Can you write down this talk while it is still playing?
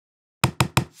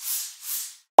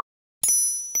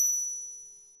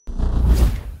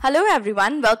Hello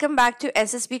everyone, welcome back to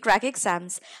SSBCrack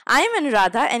exams. I am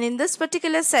Anuradha and in this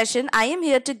particular session I am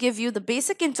here to give you the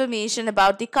basic information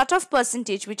about the cutoff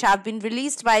percentage which have been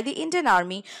released by the Indian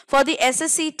Army for the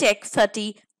SSC Tech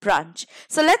 30 branch.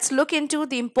 So let's look into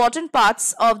the important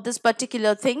parts of this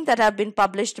particular thing that have been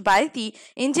published by the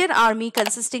Indian Army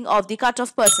consisting of the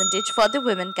cutoff percentage for the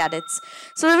women cadets.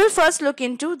 So we will first look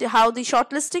into how the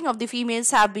shortlisting of the females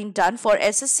have been done for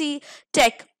SSC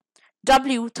Tech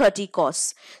W30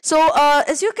 course. So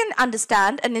as you can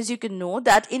understand and as you can know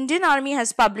that Indian Army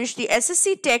has published the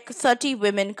SSC Tech 30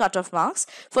 women cutoff marks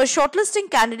for shortlisting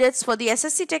candidates for the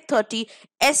SSC Tech 30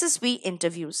 SSB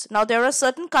interviews. Now there are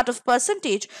certain cutoff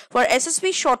percentage for SSB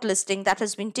shortlisting that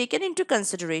has been taken into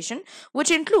consideration,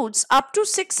 which includes up to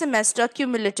 6 semester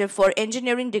cumulative for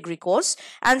engineering degree course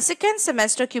and second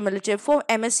semester cumulative for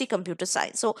MSc Computer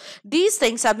Science. So these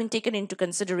things have been taken into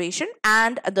consideration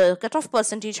and the cutoff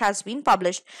percentage has been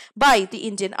published by the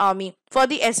Indian Army for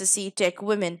the SSC Tech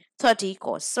Women 30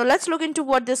 course. So let's look into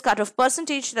what this cutoff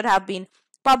percentage that have been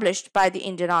published by the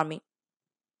Indian Army.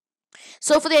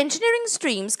 So for the engineering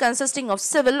streams consisting of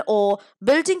civil or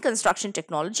building construction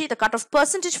technology, the cutoff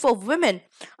percentage for women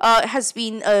has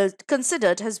been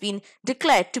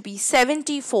declared to be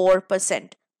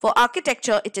 74%. For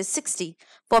architecture, it is 60.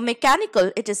 For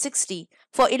mechanical, it is 60.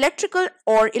 For electrical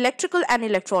or electrical and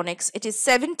electronics, it is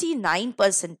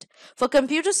 79%. For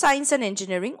computer science and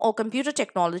engineering or computer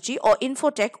technology or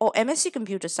infotech or MSc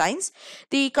Computer Science,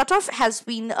 the cutoff has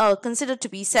been considered to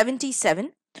be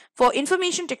 77. For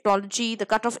information technology, the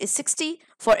cutoff is 60.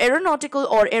 For aeronautical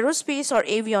or aerospace or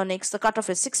avionics, the cutoff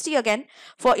is 60 again.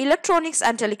 For electronics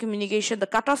and telecommunication, the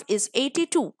cutoff is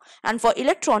 82. And for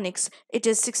electronics, it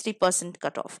is 60%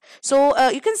 cutoff. So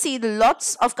you can see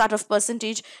lots of cutoff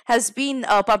percentage has been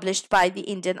published by the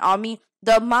Indian Army.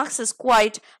 The marks is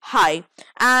quite high,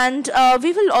 and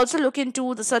we will also look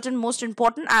into the certain most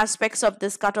important aspects of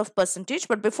this cutoff percentage.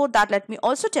 But before that, let me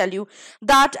also tell you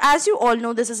that as you all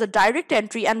know, this is a direct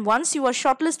entry, and once you are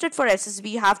shortlisted for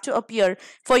SSB, you have to appear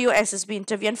for your SSB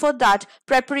interview, and for that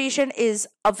preparation is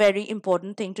a very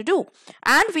important thing to do.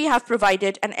 And we have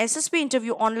provided an SSB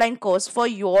interview online course for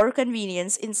your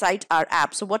convenience inside our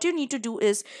app. So what you need to do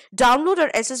is download our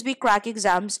SSBCrack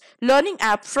exams learning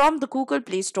app from the Google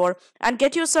Play Store and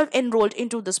get yourself enrolled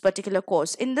into this particular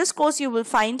course. In this course, you will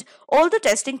find all the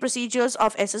testing procedures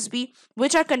of SSB,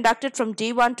 which are conducted from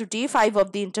day 1 to day 5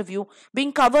 of the interview,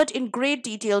 being covered in great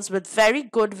details with very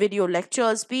good video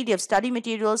lectures, PDF study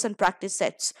materials, and practice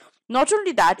sets. Not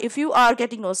only that, if you are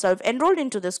getting yourself enrolled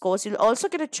into this course, you'll also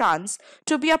get a chance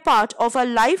to be a part of our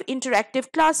live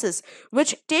interactive classes,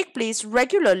 which take place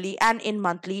regularly and in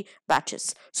monthly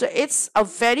batches. So it's a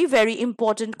very, very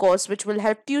important course which will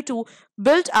help you to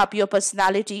build up your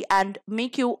personality and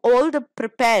make you all the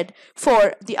prepared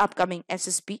for the upcoming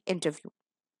SSB interview.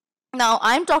 Now,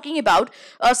 I'm talking about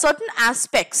certain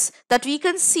aspects that we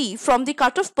can see from the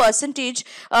cutoff percentage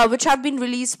which have been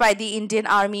released by the Indian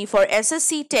Army for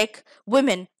SSC Tech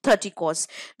Women 30 course.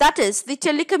 That is, the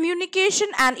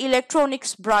telecommunication and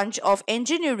electronics branch of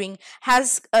engineering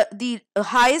has the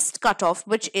highest cutoff,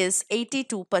 which is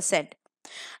 82%.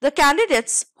 The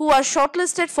candidates who are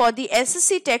shortlisted for the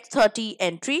SSC Tech 30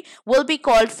 entry will be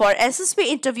called for SSB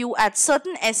interview at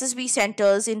certain SSB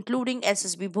centers including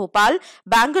SSB Bhopal,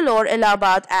 Bangalore,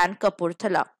 Allahabad and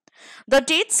Kapurthala. The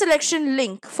date selection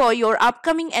link for your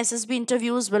upcoming SSB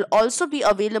interviews will also be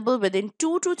available within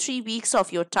 2 to 3 weeks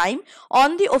of your time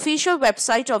on the official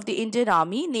website of the Indian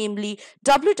Army, namely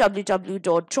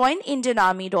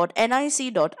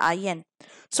www.joinindianarmy.nic.in.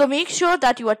 So make sure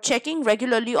that you are checking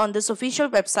regularly on this official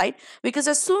website, because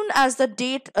as soon as the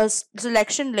date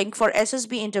selection link for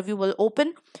SSB interview will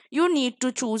open, you need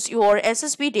to choose your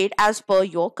SSB date as per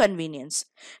your convenience.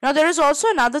 Now there is also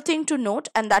another thing to note,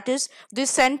 and that is the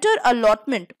center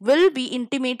allotment will be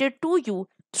intimated to you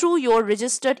through your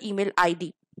registered email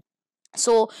ID.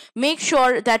 So make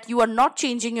sure that you are not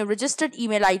changing your registered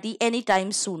email ID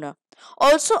anytime sooner.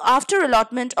 Also, after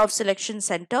allotment of selection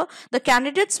center, the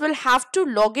candidates will have to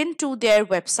log in to their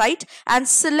website and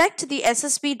select the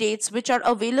SSB dates which are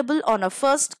available on a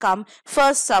first come,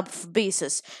 first served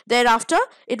basis. Thereafter,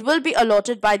 it will be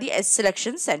allotted by the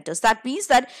selection centers. That means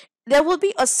that there will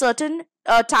be a certain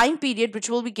time period which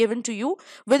will be given to you,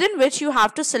 within which you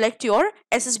have to select your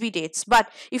SSB dates. But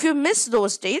if you miss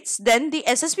those dates, then the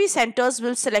SSB centers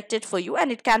will select it for you,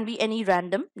 and it can be any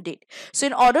random date. So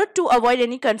in order to avoid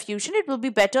any confusion, it will be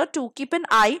better to keep an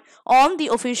eye on the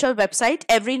official website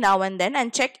every now and then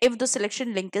and check if the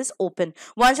selection link is open.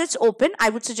 Once it's open, I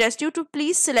would suggest you to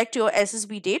please select your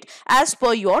SSB date as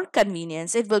per your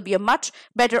convenience. It will be a much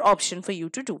better option for you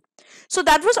to do. So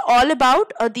that was all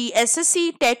about the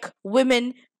SSC Tech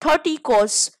Women 30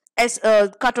 course as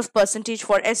cutoff percentage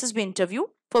for SSB interview,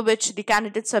 for which the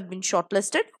candidates have been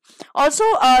shortlisted. Also,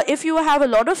 if you have a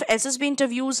lot of SSB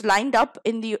interviews lined up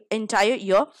in the entire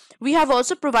year, we have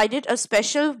also provided a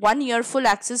special 1-year full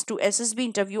access to SSB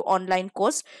interview online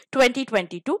course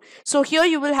 2022. So here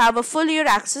you will have a full year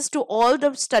access to all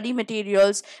the study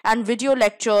materials and video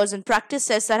lectures and practice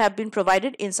tests that have been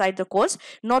provided inside the course.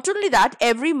 Not only that,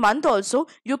 every month also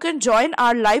you can join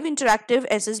our live interactive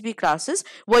SSB classes,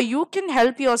 where you can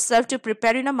help yourself to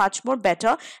prepare in a much more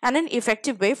better and an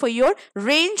effective way for your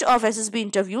range of SSB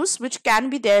interviews which can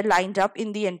be there lined up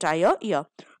in the entire year.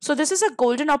 So this is a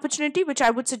golden opportunity which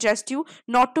I would suggest you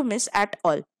not to miss at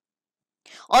all.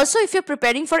 Also, if you're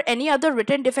preparing for any other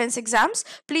written defense exams,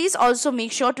 please also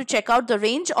make sure to check out the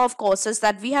range of courses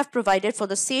that we have provided for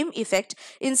the same effect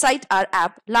inside our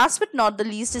app. Last but not the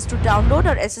least is to download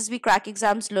our SSBCrack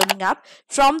Exams Learning app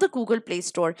from the Google Play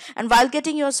Store. And while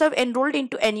getting yourself enrolled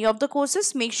into any of the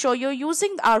courses, make sure you're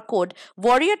using our code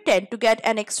Warrior10 to get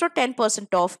an extra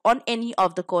 10% off on any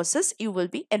of the courses you will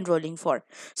be enrolling for.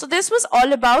 So this was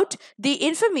all about the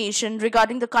information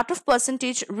regarding the cutoff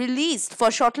percentage released for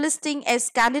shortlisting as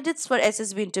candidates for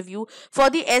SSB interview for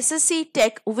the SSC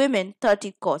Tech Women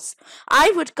 30 course.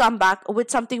 I would come back with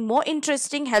something more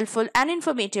interesting, helpful and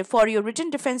informative for your written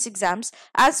defense exams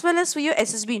as well as for your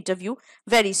SSB interview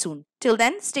very soon. Till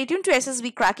then, stay tuned to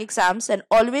SSB Crack Exams and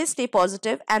always stay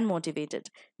positive and motivated.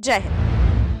 Jai Hind.